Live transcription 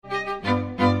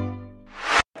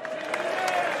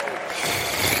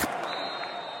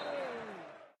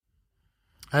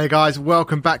Hey guys,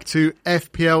 welcome back to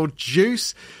FPL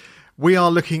Juice. We are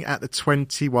looking at the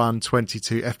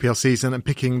 21-22 FPL season and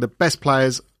picking the best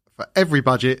players for every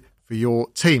budget for your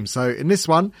team. So in this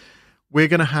one, we're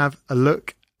going to have a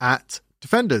look at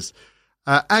defenders.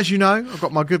 As you know, I've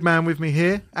got my good man with me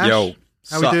here. Ash, Yo,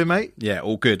 how we doing, mate? Yeah,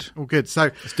 all good. All good. So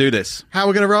let's do this. How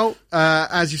we're going to roll,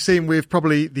 as you've seen with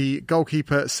probably the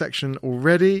goalkeeper section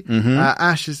already,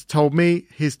 Ash has told me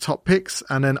his top picks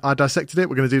and then I dissected it.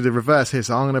 We're going to do the reverse here.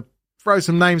 So I'm going to throw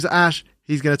some names at Ash.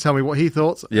 He's going to tell me what he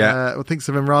thoughts, or thinks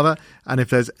of him rather, and if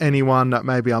there's anyone that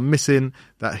maybe I'm missing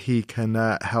that he can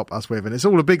help us with. And it's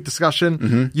all a big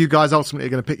discussion. You guys ultimately are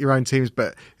going to pick your own teams,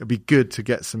 but it'll be good to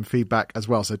get some feedback as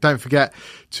well. So don't forget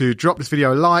to drop this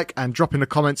video a like and drop in the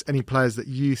comments any players that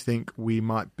you think we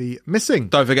might be missing.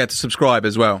 Don't forget to subscribe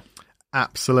as well.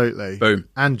 Absolutely. Boom.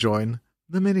 And join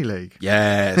the mini league.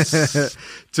 Yes.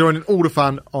 Joining all the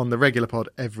fun on the regular pod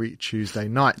every Tuesday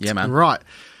night. Yeah, man. Right.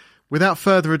 Without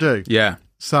further ado. Yeah.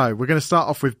 So we're going to start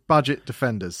off with budget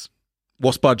defenders.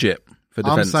 What's budget for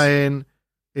defence? I'm saying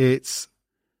it's...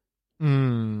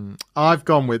 I've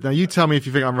gone with... Now, you tell me if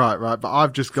you think I'm right? But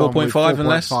I've just gone 4.5 with 4.5 and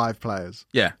less? players.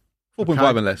 Yeah.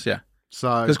 4.5 and less, yeah. So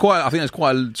I think there's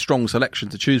quite a strong selection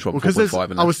to choose from, 4.5 and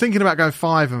less. I was thinking about going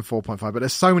 5 and 4.5, but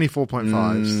there's so many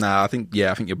 4.5s. I think you're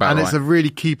about right. And it's a really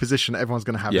key position that everyone's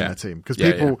going to have in their team. Because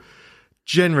people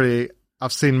generally...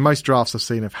 I've seen most drafts I've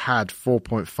seen have had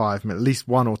 4.5, at least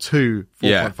one or two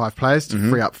 4.5 players to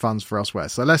free up funds for elsewhere.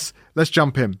 So let's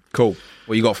jump in. Cool.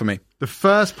 What you got for me? The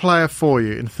first player for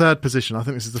you in third position, I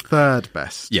think this is the third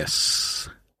best. Yes.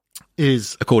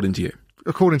 Is according to you.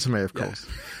 According to me, of course.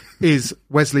 Is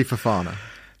Wesley Fofana.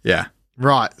 Yeah.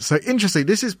 Right. So interesting.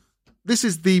 This is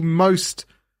the most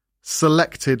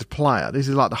selected player. This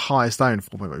is like the highest owned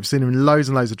 4.5. We've seen him in loads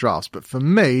and loads of drafts. But for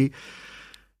me,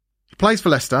 he plays for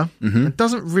Leicester and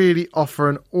doesn't really offer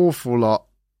an awful lot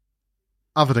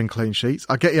other than clean sheets.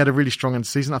 I get he had a really strong end of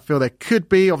the season. I feel there could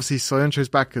be. Obviously, Soyuncu's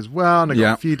back as well, and they've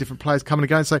got a few different players coming and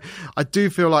going. So I do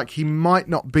feel like he might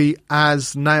not be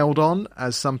as nailed on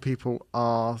as some people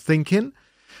are thinking.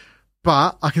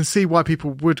 But I can see why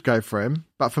people would go for him.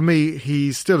 But for me,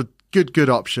 he's still a good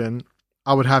option.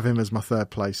 I would have him as my third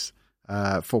place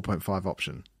 4.5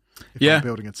 option if I'm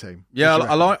building a team. Yeah, do you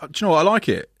know what? I like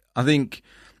it. I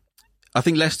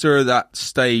think Leicester are at that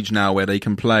stage now where they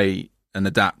can play and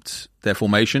adapt their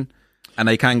formation, and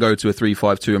they can go to a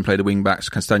 3-5-2 and play the wing backs,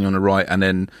 Castagne on the right, and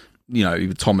then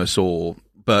either Thomas or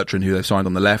Bertrand, who they've signed,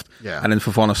 on the left, and then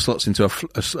Fofana slots into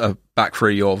a back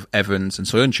three of Evans and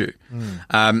Soyuncu.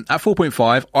 At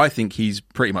 4.5, I think he's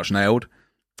pretty much nailed.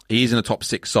 He's in the top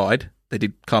 6 side. They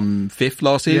did come 5th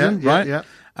last season, right? Yeah.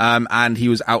 And he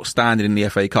was outstanding in the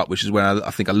FA Cup, which is where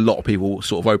I think a lot of people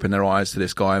sort of opened their eyes to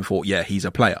this guy and thought, yeah, he's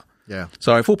a player. Yeah.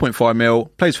 So 4.5 mil,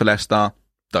 plays for Leicester,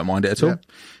 don't mind it at all.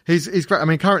 He's great. I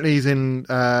mean, currently he's in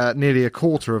nearly a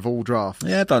quarter of all drafts.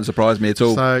 Yeah, don't surprise me at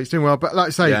all. So he's doing well. But like I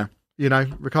say,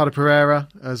 Ricardo Pereira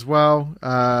as well.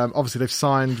 Obviously they've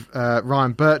signed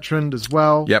Ryan Bertrand as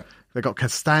well. Yep. They've got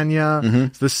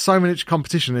Castagne. So there's so much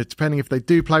competition, depending if they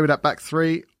do play with that back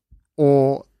three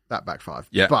or that back five.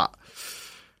 Yeah. But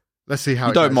let's see how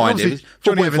you it don't goes. mind it.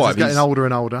 Johnny Evans is getting older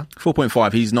and older.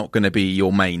 4.5, he's not going to be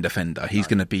your main defender. He's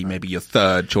going to be maybe your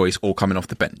third choice or coming off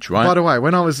the bench, right? By the way,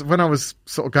 when I was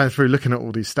sort of going through looking at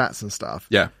all these stats and stuff,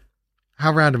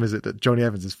 how random is it that Johnny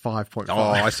Evans is 5.5? Oh,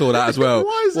 I saw that as well.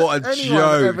 What a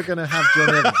joke! Ever going to have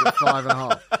Johnny Evans at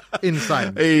 5.5?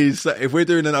 Insane. If we're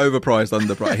doing an overpriced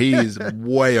underprice, he's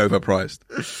way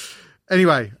overpriced.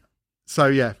 Anyway,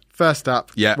 so first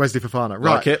up, Wesley Fofana.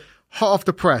 Right. Like it. Hot off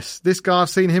the press. This guy, I've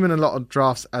seen him in a lot of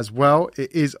drafts as well.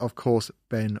 It is, of course,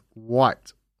 Ben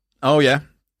White. Oh, yeah.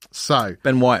 So,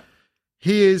 Ben White.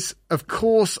 He is, of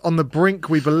course, on the brink,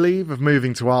 we believe, of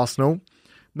moving to Arsenal.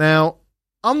 Now,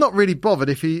 I'm not really bothered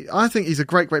I think he's a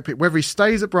great pick, whether he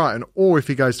stays at Brighton or if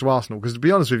he goes to Arsenal. Because to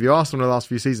be honest with you, Arsenal in the last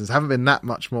few seasons haven't been that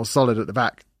much more solid at the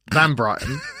back than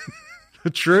Brighton.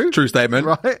 True statement.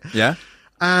 Right? Yeah.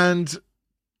 And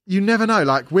you never know.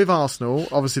 Like with Arsenal,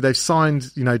 obviously they've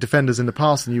signed, defenders in the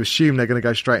past, and you assume they're going to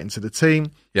go straight into the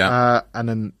team. Yeah. And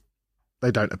then they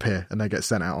don't appear and they get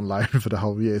sent out on loan for the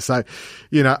whole year. So,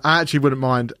 I actually wouldn't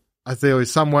mind. I feel in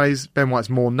some ways Ben White's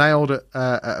more nailed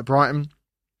at Brighton.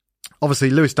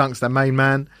 Obviously, Lewis Dunk's their main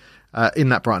man in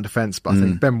that Brighton defence, but I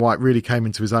think Ben White really came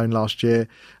into his own last year.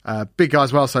 Big guy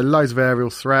as well, so loads of aerial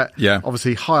threat. Yeah.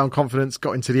 Obviously, high on confidence,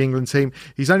 got into the England team.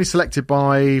 He's only selected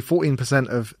by 14%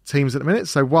 of teams at the minute,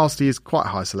 so whilst he is quite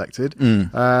high selected,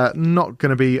 not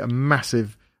going to be a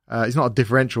massive... he's not a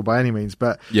differential by any means,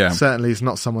 but certainly he's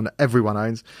not someone that everyone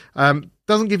owns.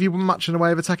 Doesn't give you much in the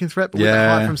way of attacking threat, but with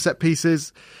that high from set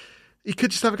pieces... He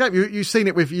could just have a game. You've seen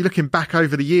it with you looking back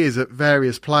over the years at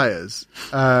various players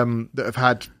that have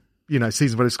had,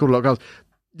 seasons where they've scored a lot of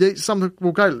goals. Some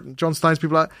will go. John Stones,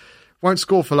 people like won't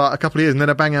score for like a couple of years and then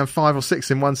they're banging out 5 or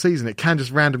 6 in one season. It can just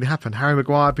randomly happen. Harry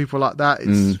Maguire, people like that.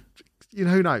 It's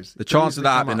who knows? The chance of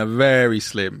that happening are very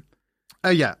slim. Oh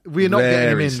yeah, we're not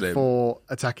getting him in slim. for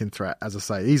attacking threat. As I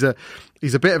say, he's a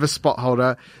bit of a spot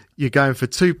holder. You're going for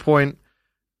 2 point,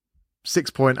 6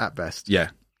 point at best. Yeah.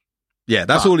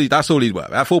 That's all he's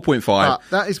worth at 4.5.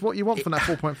 That is what you want from that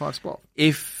 4.5 spot.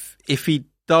 If he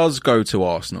does go to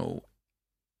Arsenal,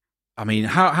 I mean,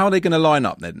 how are they going to line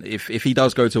up then? If he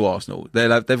does go to Arsenal,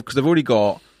 because they've already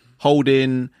got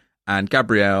Holding and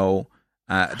Gabriel.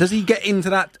 Does he get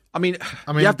into that? I mean,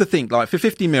 you have to think like for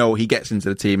 50 mil, he gets into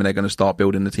the team and they're going to start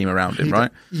building the team around him,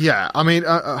 right? Yeah, I mean,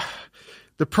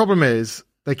 the problem is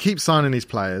they keep signing these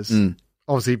players.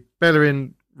 Obviously,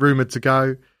 Bellerin rumoured to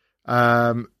go,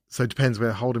 so it depends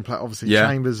where Holding play. Obviously,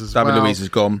 Chambers as David well. Luiz is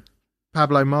gone.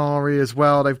 Pablo Mari as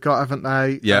well. They've got, haven't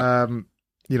they? Yeah.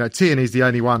 Tierney's the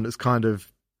only one that's kind of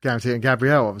guaranteed, and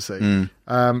Gabriel obviously.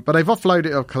 But they've offloaded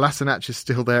it. Kolasinac is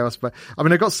still there, I suppose. I mean,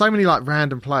 they've got so many like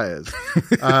random players.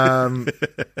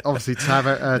 Obviously,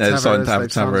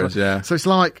 Tavares. Yeah. So it's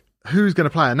like, who's going to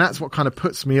play? And that's what kind of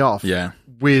puts me off. Yeah.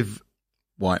 With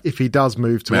White, if he does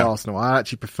move to Arsenal, I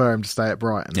actually prefer him to stay at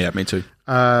Brighton. Yeah, me too.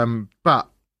 But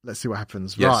let's see what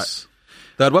happens. Yes. Right.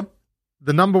 Third one,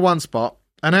 the number one spot,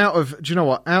 and out of these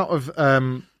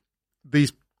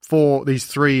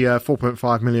three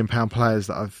 4.5 million pound players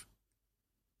that I've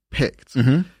picked,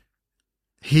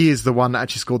 he is the one that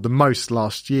actually scored the most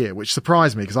last year, which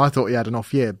surprised me because I thought he had an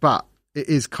off year, but it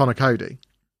is Conor Cody.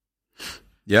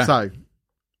 Yeah. So,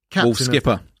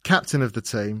 captain of the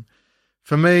team.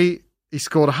 For me, he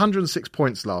scored 106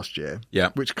 points last year.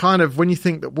 Yeah. Which kind of, when you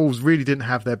think that Wolves really didn't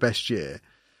have their best year,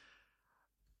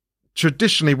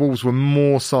 traditionally Wolves were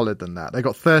more solid than that. They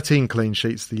got 13 clean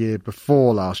sheets the year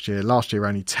before last year. Last year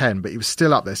only 10, but he was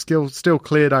still up there. Still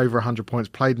cleared over 100 points,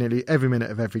 played nearly every minute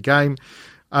of every game.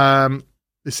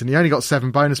 Listen, he only got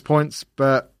 7 bonus points,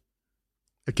 but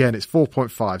again, it's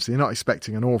 4.5, so you're not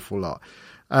expecting an awful lot.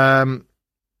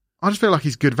 I just feel like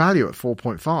he's good value at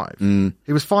 4.5.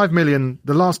 He was 5 million.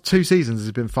 The last 2 seasons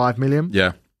has been 5 million.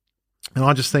 Yeah. And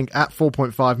I just think at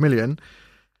 4.5 million,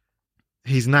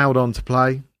 he's nailed on to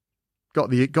play.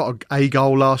 Got a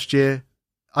goal last year.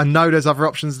 I know there's other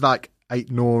options like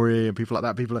Aït-Nouri and people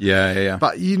like that. Yeah.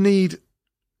 But you need,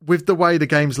 with the way the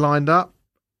game's lined up,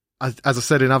 as I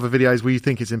said in other videos where you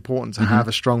think it's important to have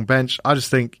a strong bench, I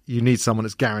just think you need someone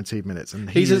that's guaranteed minutes. And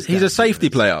he's a safety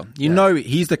player. You know,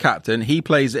 he's the captain. He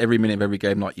plays every minute of every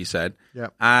game, like you said. Yeah.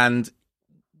 And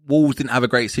Wolves didn't have a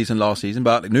great season last season,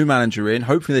 but new manager in.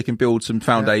 Hopefully they can build some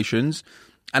foundations. Yeah.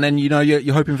 And then,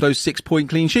 you're hoping for those 6-point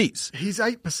clean sheets. He's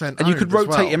 8%. And you could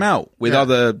rotate him out with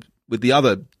the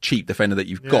other cheap defender that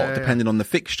you've got, depending on the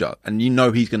fixture. And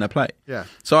he's going to play. Yeah.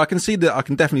 So I can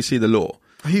definitely see the law.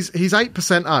 He's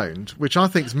 8% owned, which I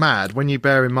think's mad when you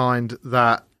bear in mind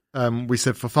that we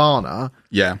said Fofana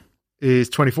is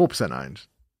 24% owned.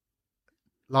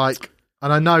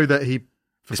 And I know that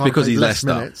it's because he's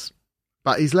Leicester. Minutes,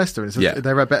 but he's Leicester, and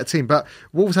they're a better team. But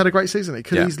Wolves had a great season. It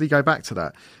could easily go back to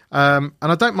that. And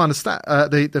I don't mind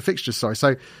the fixtures, sorry.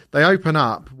 So they open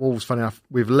up, Wolves, funny enough,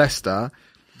 with Leicester.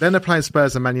 Then they're playing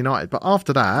Spurs and Man United. But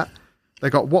after that,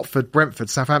 they got Watford, Brentford,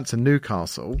 Southampton,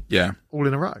 Newcastle. Yeah. All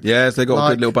in a row. Yes, they got a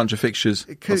good little bunch of fixtures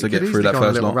once they get through that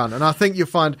first lot. Run. And I think you'll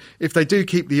find if they do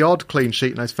keep the odd clean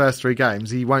sheet in those first 3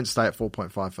 games, he won't stay at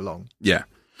 4.5 for long. Yeah.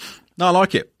 No, I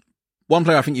like it. One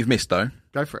player I think you've missed, though.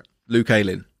 Go for it. Luke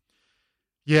Ayling.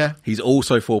 Yeah. He's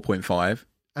also 4.5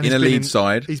 in a lead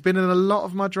side. He's been in a lot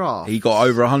of my drafts. He got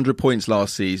over 100 points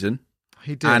last season.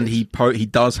 He did. And he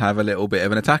does have a little bit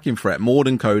of an attacking threat. More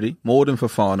than Cody, more than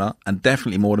Fofana, and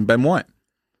definitely more than Ben White.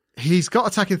 He's got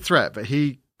attacking threat, but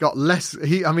he got less.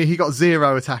 He got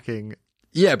 0 attacking.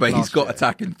 Yeah, but he's got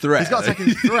attacking threat. He's got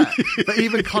attacking threat. But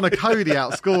even Conor Cody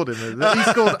outscored him. He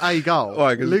scored a goal.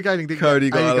 Right, Luke Ayling didn't Cody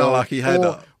get got a lucky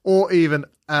header, or even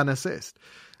an assist.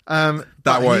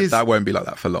 That won't be like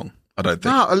that for long. I don't think.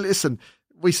 No, listen.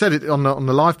 We said it on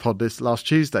the live pod this last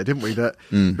Tuesday, didn't we? That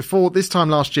before this time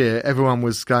last year, everyone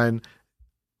was going,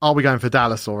 "Are we going for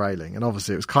Dallas or Ayling?" And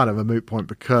obviously, it was kind of a moot point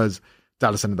because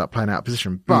Dallas ended up playing out of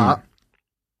position. But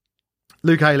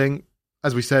Luke Ayling,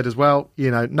 as we said as well,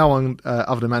 no one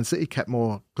other than Man City kept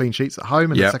more clean sheets at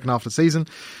home in the second half of the season.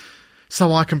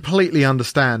 So I completely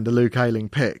understand the Luke Ayling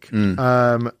pick.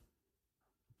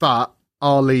 But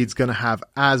are Leeds going to have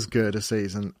as good a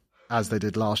season as they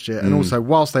did last year? And also,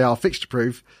 whilst they are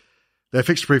fixture-proof, they're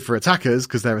fixture-proof for attackers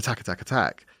because they're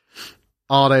attack.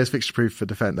 are they as fixture proof for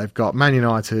defence? They've got Man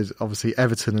United, obviously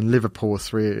Everton and Liverpool,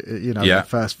 three, their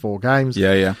first 4 games.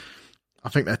 Yeah. I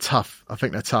think they're tough.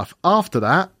 After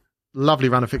that, lovely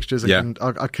run of fixtures. Yeah.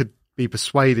 I could be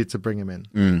persuaded to bring him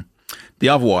in. The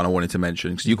other one I wanted to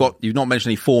mention, because you've not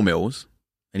mentioned any 4 mils,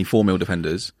 any 4 mil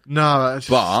defenders. No,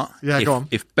 but go on.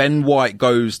 If Ben White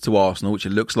goes to Arsenal, which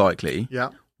it looks likely,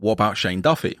 what about Shane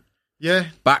Duffy? Yeah.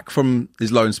 Back from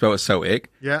his loan spell at Celtic,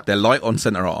 they're light on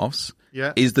centre halves.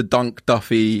 Yeah. Is the Dunk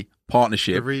Duffy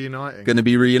partnership going to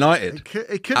be reunited?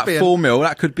 It could at be. At 4 mil,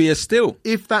 that could be a steal.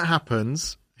 If that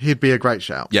happens, he'd be a great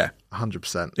shout. Yeah.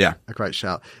 100%. Yeah. A great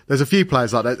shout. There's a few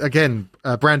players like that. Again,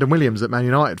 Brandon Williams at Man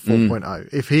United,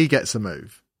 4.0. If he gets a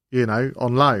move,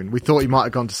 on loan. We thought he might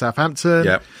have gone to Southampton.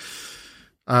 Yeah.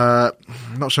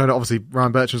 Not sure that obviously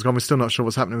Ryan Bertram's gone. We're still not sure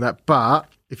what's happening with that. But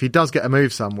if he does get a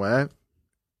move somewhere,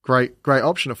 great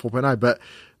option at 4.0. But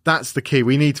that's the key.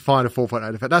 We need to find a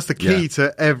 4.0 defender. That's the key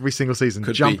to every single season.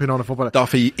 Jumping on a 4.0.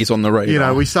 Duffy is on the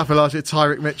radar. We suffered last year.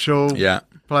 Tyreek Mitchell. Yeah.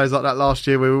 Players like that last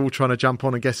year. We were all trying to jump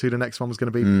on and guess who the next one was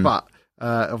going to be. But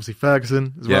obviously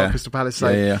Ferguson as well, Crystal Palace. So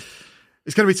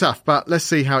it's going to be tough. But let's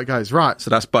see how it goes. Right.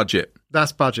 So that's budget.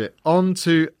 On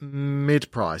to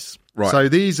mid-price. Right. So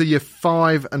these are your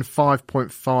 5 and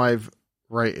 5.5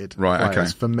 rated players, okay.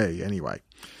 For me, anyway.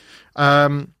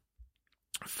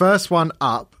 First one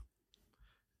up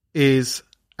is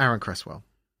Aaron Cresswell.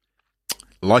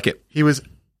 Like it. He was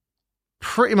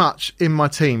pretty much in my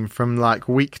team from like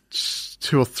week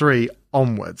 2 or 3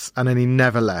 onwards, and then he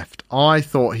never left. I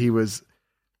thought he was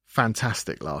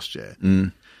fantastic last year.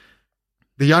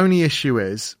 The only issue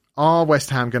is, are West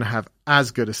Ham going to have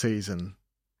as good a season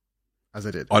as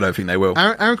they did? I don't think they will.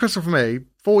 Aaron Cresswell, for me,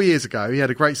 4 years ago, he had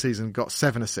a great season, got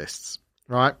 7 assists,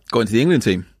 right? Got into the England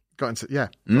team. Got into the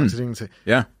England team.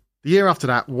 Yeah. The year after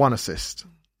that, 1 assist.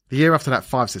 The year after that,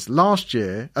 5 assists.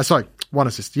 1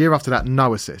 assist. The year after that,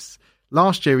 no assists.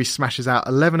 Last year, he smashes out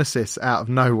 11 assists out of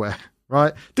nowhere,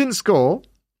 right? Didn't score,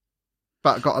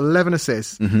 but got 11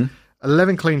 assists.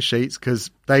 11 clean sheets, because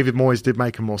David Moyes did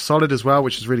make him more solid as well,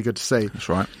 which is really good to see. That's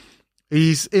right.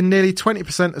 He's in nearly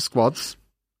 20% of squads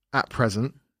at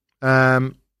present.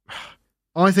 I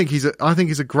think he's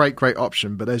a great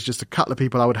option, but there's just a couple of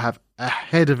people I would have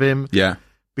ahead of him. Yeah.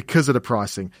 Because of the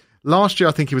pricing. Last year,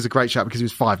 I think he was a great shout because he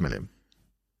was 5 million.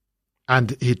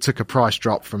 And he took a price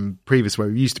drop from previous where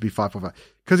he used to be 5.5.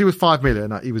 Because he was 5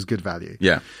 million, he was good value.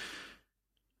 Yeah.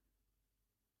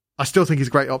 I still think he's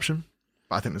a great option,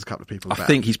 but I think there's a couple of people. I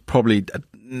think he's probably at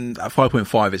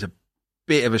 5.5 is a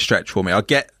bit of a stretch for me. I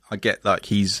get like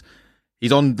he's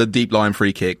on the deep line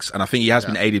free kicks, and I think he has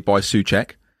been aided by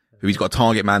Souček, who he's got a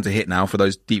target man to hit now for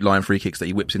those deep line free kicks that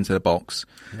he whips into the box.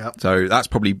 Yep. So that's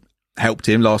probably helped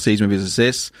him last season with his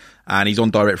assists, and he's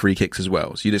on direct free kicks as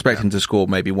well. So you'd expect him to score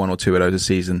maybe 1 or 2 of those a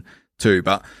season too.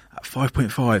 But at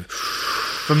 5.5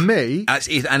 for me,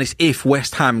 and it's if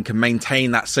West Ham can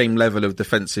maintain that same level of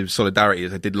defensive solidarity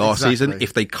as they did last season.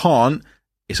 If they can't,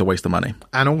 it's a waste of money.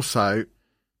 And also,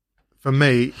 for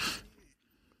me,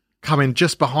 coming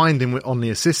just behind him on the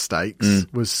assist stakes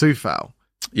was Soufal.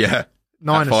 Yeah,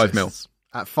 9 at 5 mil.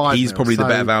 At 5 he's mil. probably the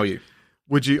better value.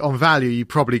 Would you, on value, you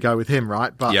probably go with him,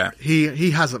 right? But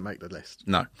he hasn't made the list.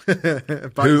 No.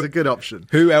 But he's a good option.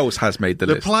 Who else has made the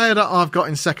list? The player that I've got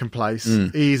in second place,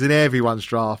 he's in everyone's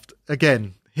draft.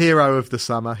 Again, hero of the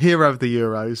summer, hero of the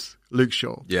Euros, Luke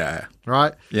Shaw. Yeah.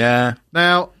 Right? Yeah.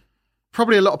 Now,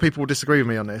 probably a lot of people will disagree with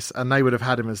me on this, and they would have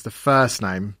had him as the first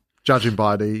name, judging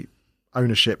by the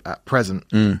ownership at present.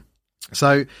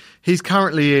 So he's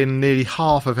currently in nearly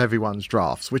half of everyone's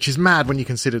drafts, which is mad when you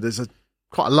consider there's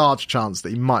quite a large chance that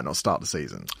he might not start the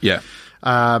season. Yeah.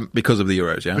 Because of the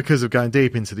Euros, yeah. Because of going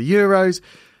deep into the Euros.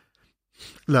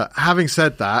 Look, having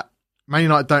said that, Man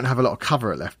United don't have a lot of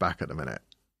cover at left back at the minute,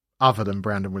 other than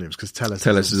Brandon Williams, because Telles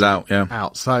is out,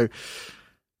 out. So,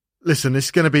 listen, this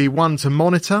is going to be one to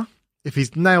monitor. If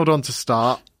he's nailed on to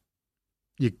start,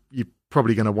 you're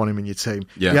probably going to want him in your team.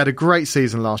 Yeah. He had a great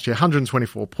season last year,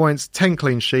 124 points, 10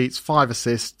 clean sheets, 5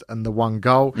 assists, and the 1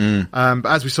 goal. But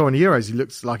as we saw in the Euros, he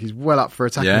looks like he's well up for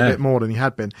attacking a bit more than he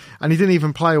had been. And he didn't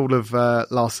even play all of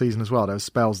last season as well. There were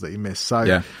spells that he missed.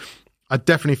 So I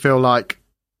definitely feel like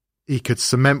he could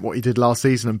cement what he did last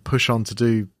season and push on to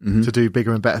do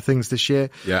bigger and better things this year.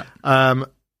 Yeah.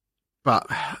 But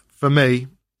for me,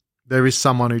 there is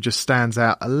someone who just stands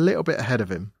out a little bit ahead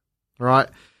of him, right?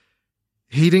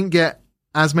 He didn't get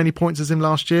as many points as him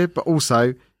last year, but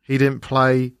also he didn't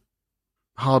play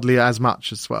hardly as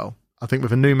much as well. I think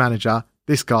with a new manager,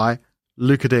 this guy,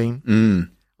 Luca Dean,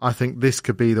 I think this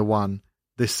could be the one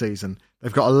this season.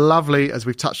 They've got a lovely, as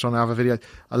we've touched on in other videos,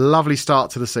 a lovely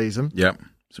start to the season. Yeah.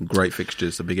 Some great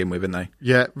fixtures to begin with, isn't they?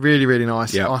 Yeah, really, really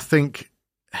nice. Yep. I think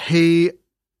he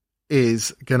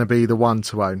is going to be the one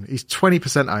to own. He's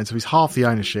 20% owned, so he's half the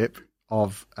ownership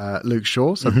of Luke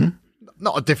Shaw. So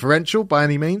not a differential by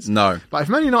any means. No. But if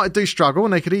Man United do struggle,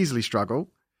 and they could easily struggle,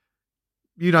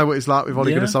 you know what it's like with Ole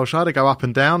Gunnar Solskjaer. They go up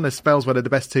and down. There's spells where they're the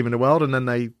best team in the world, and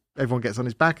then everyone gets on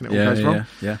his back and it all goes wrong.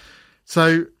 Yeah.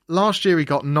 So last year he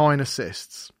got 9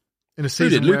 assists in a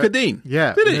season. Who did? Luca Dean?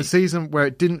 Yeah. Did in he? a season where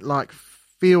it didn't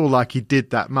feel like he did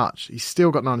that much. He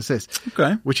still got 9 assists.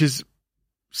 Okay. Which is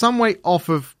some way off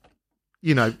of,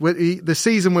 the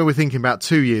season where we're thinking about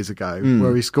 2 years ago,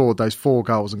 where he scored those 4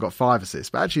 goals and got 5 assists,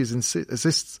 but actually his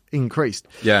assists increased.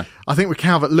 Yeah. I think with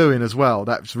Calvert-Lewin as well,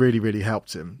 that's really, really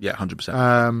helped him. Yeah,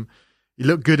 100%. He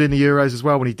looked good in the Euros as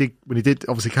well when he did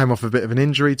obviously came off a bit of an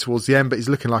injury towards the end, but he's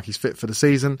looking like he's fit for the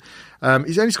season.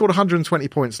 He's only scored 120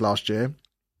 points last year,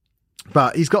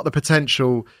 but he's got the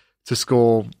potential to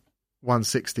score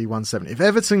 160, 170. If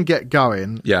Everton get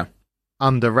going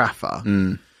under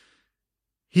Rafa,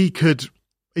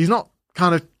 he's not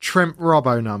kind of Trent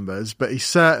Robbo numbers, but he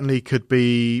certainly could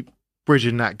be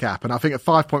bridging that gap. And I think at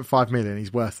 5.5 million,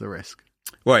 he's worth the risk.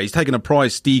 Well, he's taken a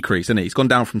price decrease, isn't he? He's gone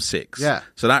down from 6. Yeah.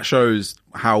 So that shows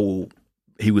how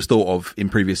he was thought of in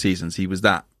previous seasons. He was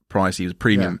that price. He was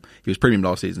premium. Yeah. He was premium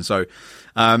last season. So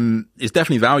it's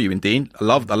definitely value in Dean. I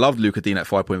loved Luca Dean at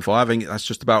 5.5. I think that's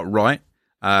just about right.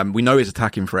 We know his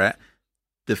attacking threat.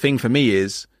 The thing for me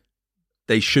is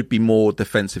they should be more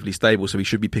defensively stable, so he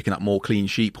should be picking up more clean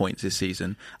sheet points this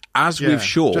season. As with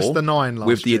Shaw, just the 9 last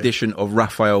with the year. addition of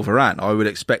Raphael Varane, I would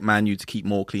expect Man U to keep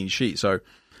more clean sheets. So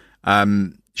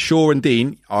Shaw and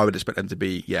Dean, I would expect them to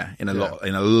be in a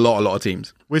lot of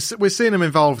teams. We're seeing them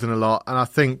involved in a lot, and I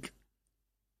think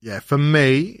for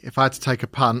me, if I had to take a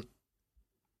punt,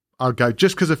 I'd go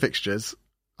just because of fixtures.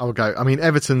 I would go. I mean,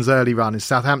 Everton's early run is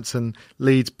Southampton,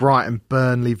 Leeds, Brighton,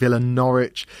 Burnley, Villa,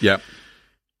 Norwich. Yeah.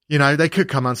 They could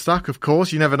come unstuck, of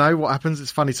course. You never know what happens.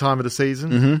 It's a funny time of the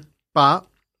season. But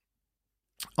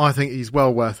I think he's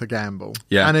well worth a gamble.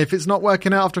 Yeah. And if it's not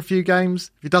working out after a few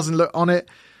games, if he doesn't look on it,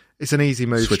 it's an easy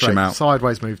move. Switch straight. him out.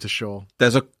 Sideways move to Shaw.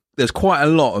 There's quite a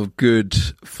lot of good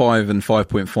 5 and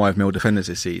 5.5 mil defenders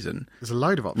this season. There's a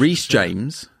load of options. Reece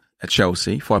James at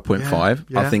Chelsea, 5.5.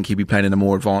 Yeah. I think he'll be playing in a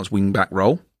more advanced wing-back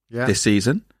role this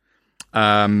season.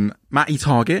 Matty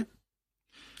Target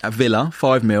at Villa,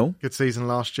 5 mil. Good season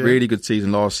last year. Really good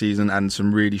season last season and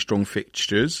some really strong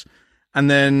fixtures. And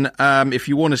then if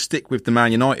you want to stick with the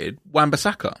Man United,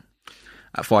 Wan-Bissaka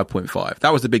at 5.5.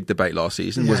 That was the big debate last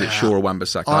season. Was it Shaw or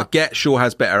Wan-Bissaka? I get Shaw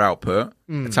has better output,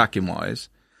 attacking-wise,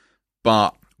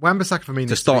 but Wan-Bissaka for me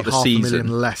needs to start the season $500,000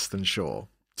 less than Shaw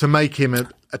to make him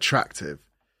attractive.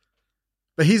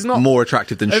 But he's not more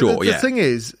attractive than Shaw. The thing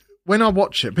is, when I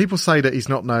watch him, people say that he's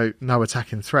not no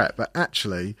attacking threat, but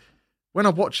actually, when I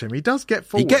watch him, he does get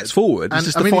forward. He gets forward. It's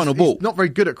just the final ball. He's not very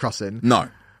good at crossing. No,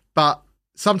 but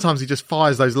sometimes he just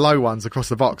fires those low ones across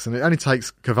the box, and it only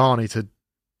takes Cavani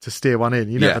to steer one in.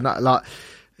 You never know. Like,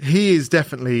 he is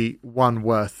definitely one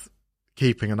worth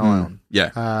keeping an eye on.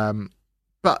 Yeah.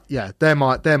 But yeah, they're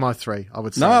my 3, I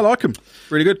would say. No, I like them.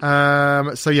 Really good.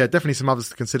 So yeah, definitely some others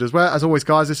to consider as well. As always,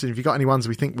 guys, listen, if you've got any ones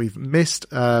we think we've missed,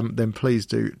 then please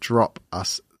do drop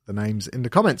us the names in the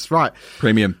comments. Right.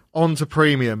 Premium. On to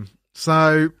premium.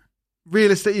 So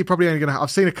realistically, you're probably only going to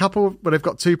I've seen a couple where they've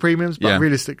got 2 premiums, but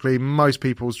realistically, most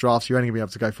people's drafts, you're only going to be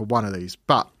able to go for one of these.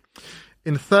 But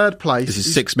in third place... This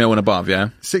is 6 mil and above, yeah?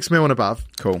 6 mil and above.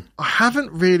 Cool. I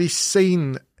haven't really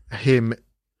seen him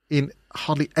in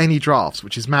hardly any drafts,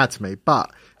 which is mad to me, but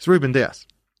it's Ruben Dias.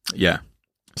 Yeah.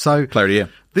 So Player of the year.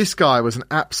 This guy was an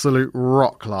absolute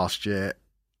rock last year.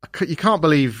 You can't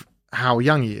believe how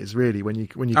young he is, really, when you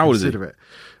consider it.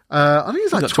 I think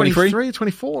he's like 23,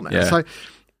 24 now. Yeah.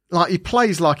 So, he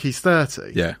plays like he's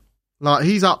 30. Yeah. Like,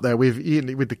 he's up there with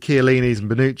the Chiellinis and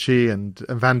Bonucci and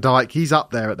Van Dijk. He's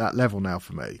up there at that level now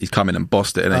for me. He's come in and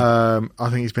bossed it, hasn't he? I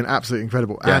think he's been absolutely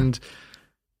incredible. Yeah. And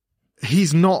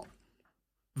he's not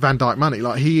Van Dijk money.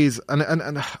 Like, he is...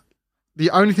 And the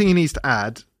only thing he needs to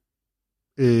add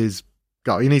is...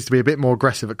 he needs to be a bit more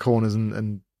aggressive at corners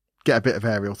and get a bit of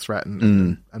aerial threat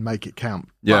and make it count.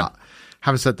 Yeah. But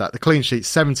having said that, the clean sheets,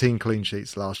 17 clean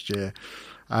sheets last year.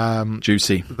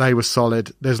 Juicy. They were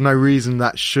solid. There's no reason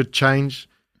that should change.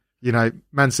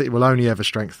 Man City will only ever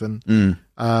strengthen.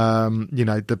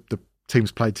 The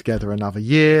teams played together another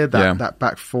year. That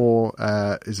back four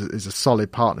is a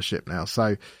solid partnership now.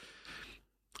 So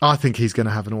I think he's going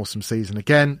to have an awesome season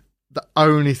again. The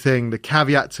only thing, the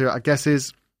caveat to it, I guess,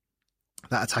 is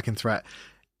that attacking threat.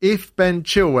 If Ben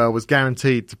Chilwell was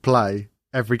guaranteed to play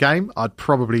every game, I'd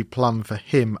probably plumb for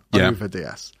him over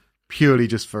Diaz, purely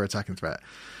just for attacking threat.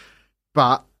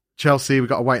 But Chelsea, we've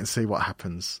got to wait and see what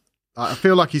happens. I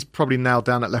feel like he's probably nailed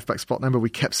down that left back spot now, but we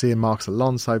kept seeing Marcus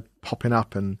Alonso popping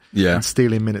up and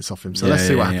stealing minutes off him. So let's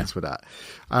see what happens with that.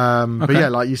 But yeah,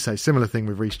 like you say, similar thing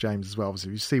with Reece James as well.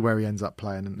 Obviously, you see where he ends up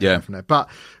playing and go from there. But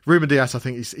Ruben Dias, I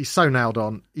think he's so nailed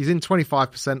on. He's in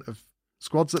 25% of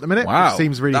squads at the minute. Wow. Which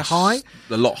seems really high.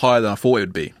 A lot higher than I thought it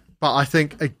would be. But I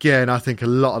think a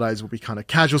lot of those will be kind of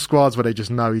casual squads where they just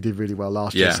know he did really well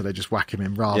last year, so they just whack him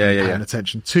in rather than paying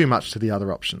attention too much to the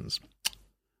other options.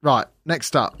 Right,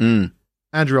 next up,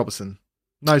 Andrew Robertson.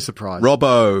 No surprise.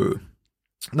 Robbo.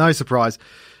 No surprise.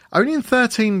 Only in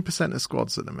 13% of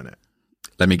squads at the minute.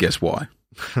 Let me guess why.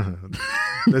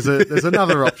 There's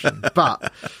another option.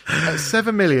 But at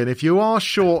 7 million, if you are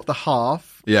short the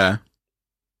half,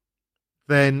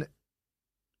 then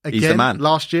he's the man.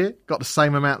 Last year, got the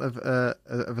same amount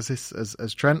of assists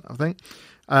as Trent, I think.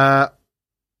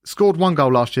 Scored 1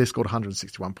 goal last year, scored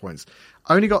 161 points.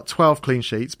 Only got 12 clean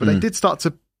sheets, but they did start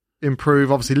to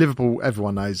improve. Obviously, Liverpool,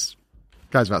 everyone knows,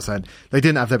 goes without saying, they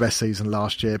didn't have their best season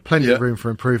last year. Plenty of room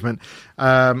for improvement.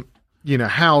 You know,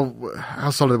 how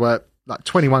solid they were, like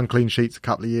 21 clean sheets a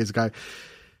couple of years ago.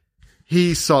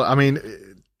 He's solid. I mean,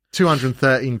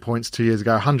 213 points 2 years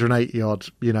ago, 180 odd,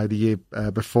 you know, the year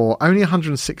before. Only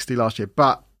 160 last year,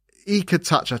 but he could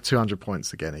touch 200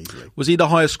 points again easily. Was he the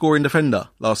highest scoring defender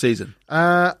last season?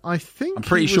 I think I'm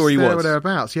pretty sure he there was. or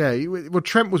thereabouts. Yeah. Well,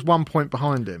 Trent was 1 point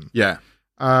behind him. Yeah.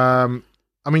 I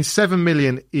mean, 7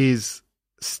 million is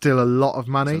still a lot of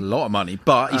money. It's a lot of money,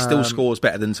 but he still scores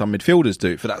better than some midfielders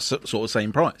do for that sort of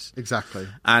same price. Exactly.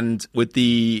 And with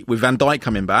Van Dijk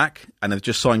coming back, and they've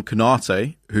just signed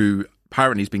Konate, who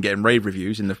apparently has been getting rave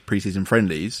reviews in the preseason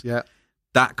friendlies. Yeah.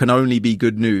 That can only be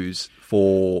good news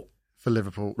for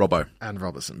Liverpool, Robbo and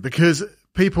Robertson, because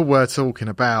people were talking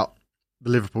about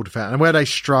the Liverpool defence, and where they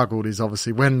struggled is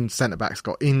obviously when centre backs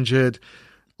got injured.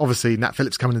 Obviously, Nat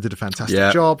Phillips coming and did a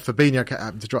fantastic job. Fabinho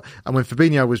happened to drop, and when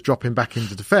Fabinho was dropping back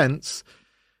into defence,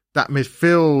 that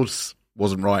midfield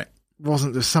wasn't right.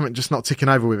 There's something just not ticking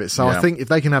over with it. So I think if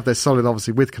they can have their solid,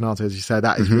 obviously with Konate, as you say,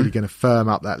 that is really going to firm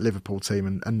up that Liverpool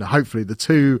team, and hopefully the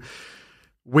two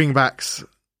wing backs.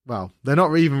 Well, they're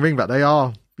not even wing back; they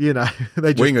are. You know,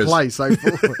 they just wingers. Play so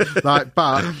forward.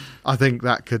 But I think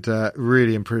that could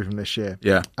really improve them this year.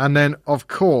 Yeah. And then, of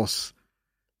course,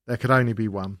 there could only be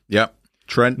one. Yep.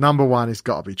 Trent. Number one has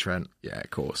got to be Trent. Yeah, of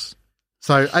course.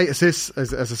 So 8 assists,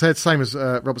 as I said, same as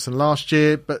Robertson last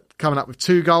year, but coming up with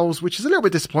 2 goals, which is a little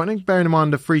bit disappointing, bearing in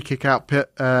mind the free kick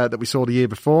output that we saw the year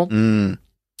before.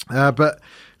 But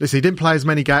listen, he didn't play as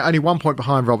many games, only 1 point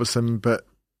behind Robertson, but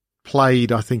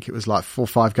played, I think it was like 4 or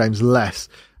 5 games less.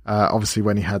 Obviously,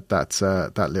 when he had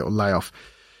that little layoff,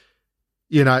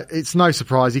 you know, it's no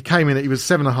surprise. He came in, he was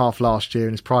 7.5 last year,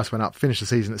 and his price went up. Finished the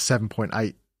season at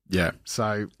 7.8. Yeah,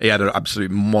 so he had an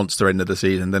absolute monster end of the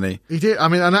season, didn't he? He did. I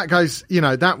mean, and that goes. You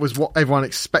know, that was what everyone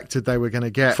expected they were going to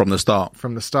get from the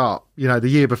start. You know, the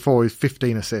year before he was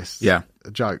 15 assists. Yeah,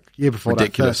 a joke. Year before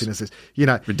ridiculous. That, 13 assists. You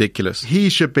know, ridiculous. He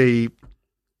should be,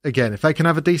 again, if they can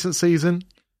have a decent season,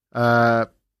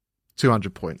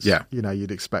 200 points. Yeah. You know,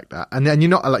 you'd expect that. And then you're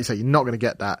not, like you say, you're not going to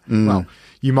get that. Well,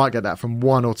 you might get that from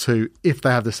 1 or 2 if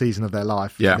they have the season of their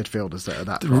life. Midfielders that are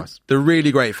that price. The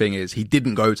really great thing is he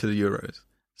didn't go to the Euros.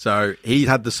 So he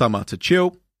had the summer to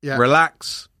chill,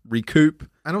 relax, recoup,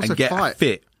 and also get fight.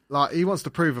 Fit. Like, he wants to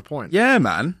prove a point. Yeah,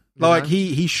 man. Like,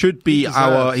 he should be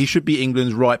he should be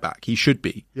England's right back. He should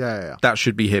be. Yeah. That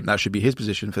should be him. That should be his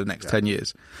position for the next 10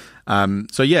 years.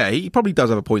 So yeah, he probably does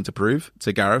have a point to prove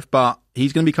to Gareth, but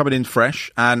he's going to be coming in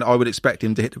fresh, and I would expect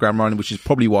him to hit the ground running, which is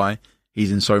probably why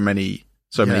he's in so many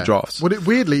drafts. Well,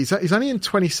 weirdly, he's only in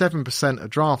 27% of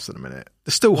drafts at the minute.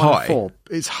 It's still high.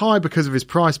 It's high because of his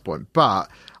price point, but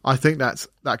I think that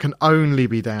can only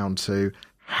be down to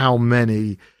how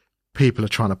many people are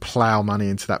trying to plough money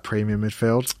into that premium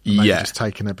midfield. Just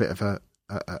taking a bit of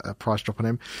a price drop on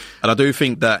him. And I do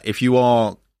think that if you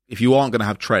aren't going to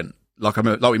have Trent, like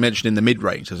we mentioned in the mid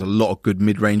range, there's a lot of good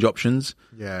mid range options.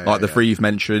 The three you've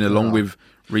mentioned, along with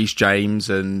Reece James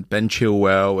and Ben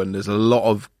Chilwell, and there's a lot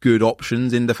of good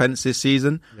options in defence this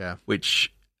season. Yeah,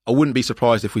 which I wouldn't be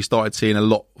surprised if we started seeing a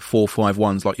lot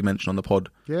 4-5-1s like you mentioned on the pod.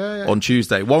 On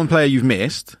Tuesday. One player you've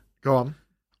missed. Go on.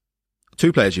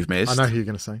 2 players you've missed. I know who you're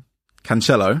going to say.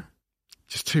 Cancelo.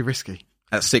 Just too risky.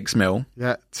 At 6 mil.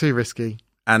 Yeah, too risky.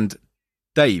 And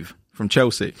Dave from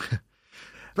Chelsea.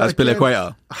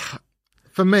 Azpilicueta.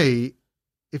 For me,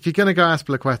 if you're going to go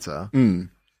Azpilicueta,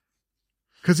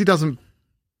 because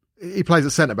he plays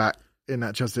at centre back in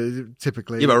that Chelsea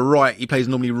typically. Yeah, but he plays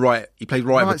normally right. He plays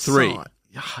right at 3. Side.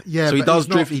 Yeah, so he does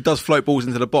drift. He does float balls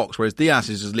into the box, whereas Diaz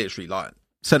is just literally like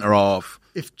centre half.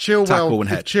 If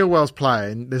Chilwell's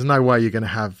playing, there's no way you're going to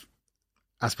have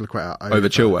Azpilicueta Over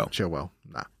Chilwell. Chilwell,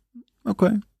 nah.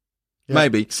 Okay. Yeah.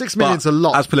 Maybe 6 million's a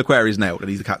lot. Azpilicueta is nailed, and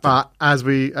he's the captain. But as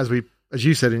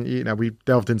you said, we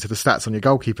delved into the stats on your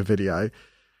goalkeeper video.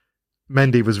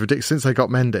 Mendy was ridiculous. Since they got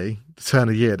Mendy, the turn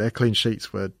of the year, their clean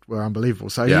sheets were unbelievable.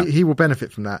 So he will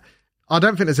benefit from that. I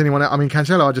don't think there's anyone else. I mean,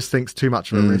 Cancelo, I just think is too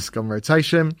much of a risk on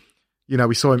rotation.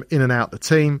 We saw him in and out the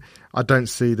team. I don't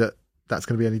see that's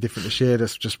going to be any different this year.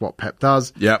 That's just what Pep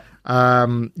does. Yep.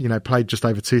 Played just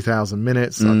over 2,000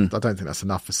 minutes. I don't think that's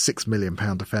enough for £6 million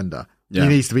defender. Yeah. He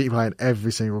needs to be playing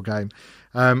every single game.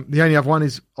 The only other one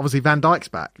is obviously Van Dijk's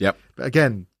back. Yep. But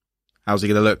again, how's he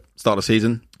going to look? Start of the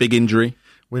season, big injury.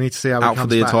 We need to see how he out comes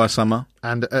for the back. entire summer.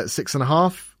 And at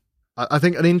 6.5, I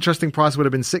think an interesting price would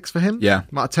have been 6 for him. Yeah.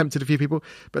 Might have tempted a few people.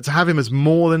 But to have him as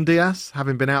more than Diaz,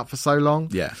 having been out for so long,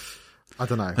 yeah, I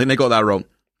don't know. I think they got that wrong.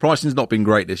 Pricing's not been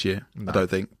great this year, I don't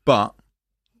think. But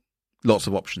lots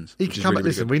of options. He could come back.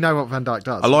 Listen, we know what Van Dijk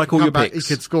does. I like all your picks.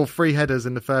 He could score 3 headers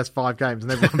in the first 5 games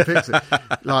and everyone picks it.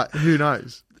 Who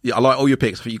knows? Yeah, I like all your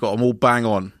picks. I think you got them all bang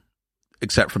on,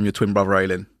 except from your twin brother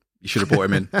Aylin. You should have brought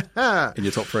him in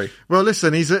your top 3. Well,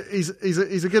 listen, he's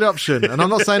a good option, and I'm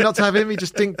not saying not to have him. He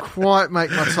just didn't quite make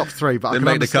my top 3, but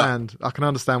I can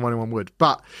understand why anyone would.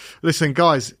 But listen,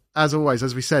 guys, as always,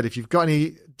 as we said, if you've got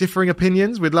any differing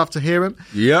opinions, we'd love to hear them.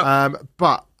 Yeah.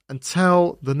 But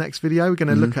until the next video, we're going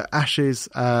to look at Ash's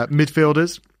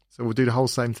midfielders. So we'll do the whole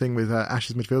same thing with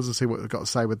Ash's midfielders and see what we've got to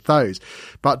say with those.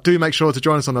 But do make sure to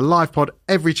join us on the live pod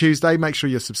every Tuesday. Make sure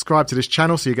you're subscribed to this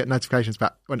channel so you get notifications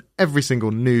about when every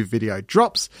single new video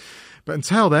drops. But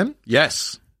until then,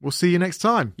 yes, we'll see you next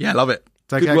time. Yeah, love it.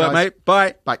 Take Good care, work, guys. mate.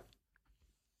 Bye. Bye.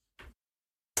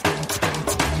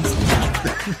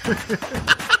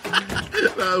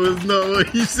 That was not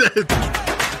what you said.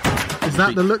 Is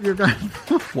that the look you're going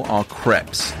for? What are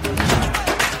crepes?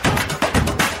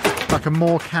 Like a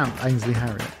more camp Ainsley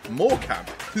Harriott. More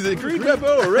camp? Is it green pepper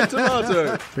or red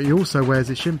tomato? But he also wears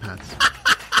his shin pads.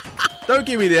 Don't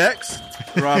give me the X.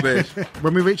 Rubbish.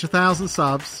 When we reach 1,000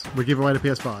 subs, we'll give away the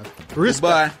PS5.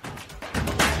 Bye.